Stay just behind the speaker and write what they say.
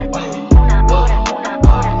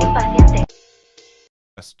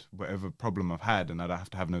whatever problem I've had, and I don't have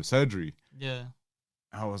to have no surgery. Yeah.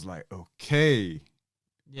 I was like, okay,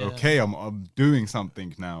 Yeah. okay, I'm doing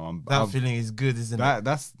something now. That feeling is good, isn't it?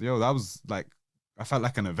 That was like, I felt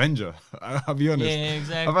like an Avenger. I'll be honest. Yeah,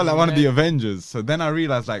 exactly. I felt like one of the Avengers. So then I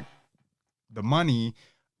realized like the money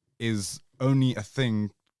is only a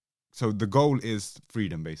thing. So the goal is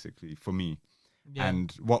freedom, basically, for me. Yeah.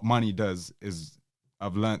 And what money does is,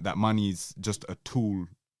 I've learned that money's just a tool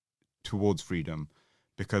towards freedom.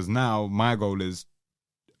 Because now my goal is,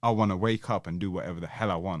 I want to wake up and do whatever the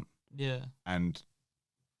hell I want. Yeah. And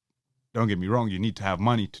don't get me wrong, you need to have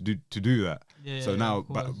money to do that. Yeah. So now,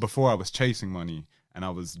 but before I was chasing money, and I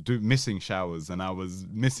was missing showers, and I was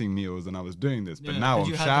missing meals, and I was doing this. But now I'm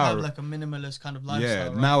you had to have like a minimalist kind of lifestyle. Yeah.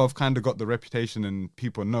 Right? Now I've kind of got the reputation, and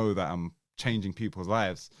people know that I'm changing people's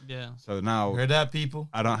lives. Yeah. So now, Heard that, people?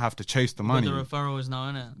 I don't have to chase the money. The referrals now,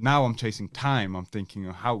 innit? Now I'm chasing time. I'm thinking,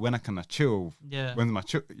 when can I chill? Yeah. When's my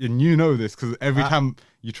chill? And you know this, because every time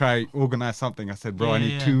you try organize something, I said, bro, I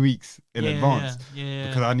need 2 weeks in advance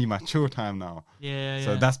because I need my chill time now. Yeah.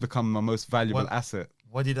 So that's become my most valuable asset.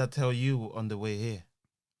 What did I tell you on the way here?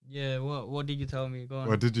 Yeah. What did you tell me? Go on.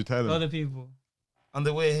 What did you tell him? Other people. On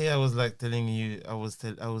the way here, I was like telling you, I was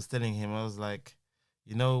telling him, I was like,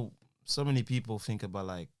 you know, so many people think about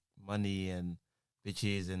like money and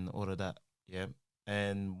bitches and all of that. Yeah.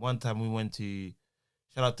 And one time we went to,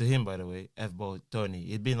 shout out to him, by the way, F-Ball Tony.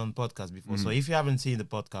 He'd been on podcast before. So if you haven't seen the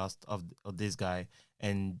podcast of this guy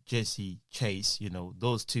and Jesse Chase, you know,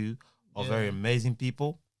 those two are very amazing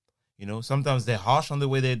people. You know, sometimes they're harsh on the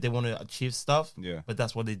way they want to achieve stuff. Yeah. But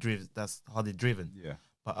that's what they drive. That's how they're driven. Yeah.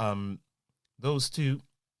 But those two,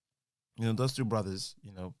 you know, those two brothers,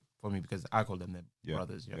 you know, for me, because I call them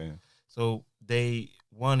brothers. Yeah. So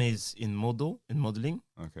one is in modeling,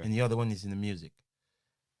 okay, and the other one is in the music.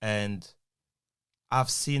 And I've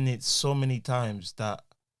seen it so many times that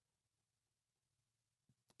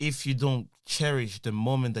if you don't cherish the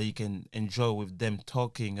moment that you can enjoy with them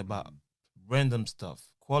talking about random stuff,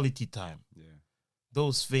 quality time,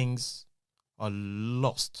 those things are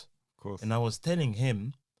lost. Of course. And I was telling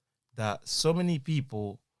him that so many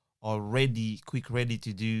people are ready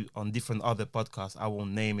to do on different other podcasts. I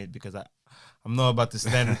won't name it because I'm not about to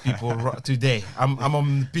stand with people today. I'm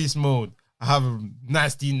on peace mode. I have a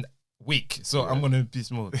nasty week, so I'm going to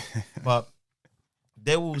peace mode. But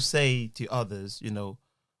they will say to others, you know,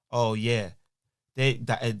 oh yeah,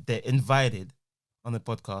 they're invited on the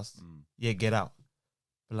podcast. Yeah, get out.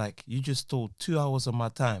 But like, you just stole 2 hours of my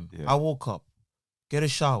time. I woke up, get a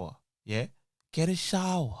shower. Yeah, get a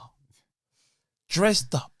shower,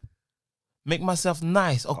 dressed up, make myself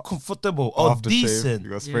nice or comfortable or decent.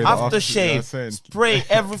 Aftershave, spray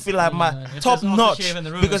everything like my top notch,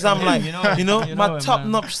 because I'm like, you know my top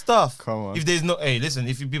notch stuff. Come on. If there's no, hey, listen,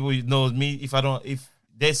 if you people know me, if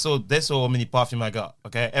there's so many perfume I got,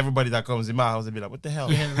 okay, everybody that comes in my house will be like, what the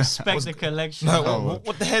hell? Yeah, respect the collection.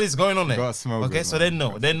 What the hell is going on there? Okay, good, so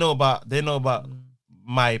man. they know about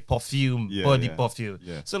my perfume, body perfume.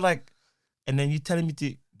 Yeah. So like, and then you telling me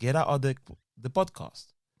to get out of the podcast.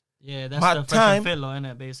 Yeah, that's my the time, filler,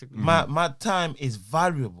 innit, basically. My time is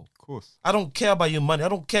valuable. Of course. I don't care about your money. I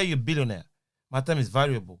don't care you're a billionaire. My time is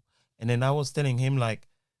valuable. And then I was telling him, like,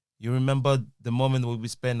 you remember the moment we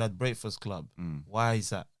spent at Breakfast Club? Why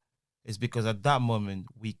is that? It's because at that moment,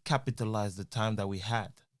 we capitalized the time that we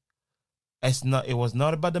had. It was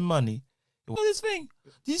not about the money. It was this thing.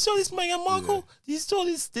 Did you saw this Meghan Markle? Yeah. Did you saw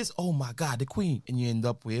this? Oh my God, the Queen. And you end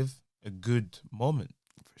up with a good moment.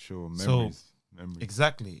 For sure. Memories.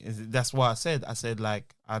 Exactly. That's why I said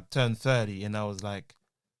like, I turned 30 and I was like,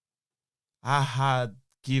 I had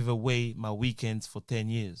give away my weekends for 10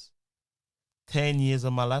 years. 10 years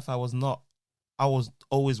of my life, I was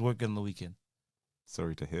always working on the weekend.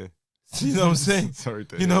 Sorry to hear. You know what I'm saying? Sorry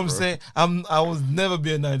to hear. You know what I'm saying? I was never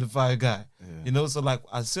be a 9-to-5 guy. Yeah. You know, so like,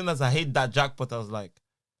 as soon as I hit that jackpot, I was like,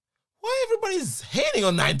 why everybody's hating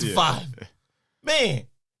on 9-to-5? Man,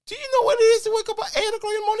 do you know what it is to wake up at 8 o'clock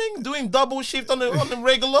in the morning doing double shift on the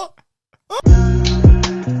regular?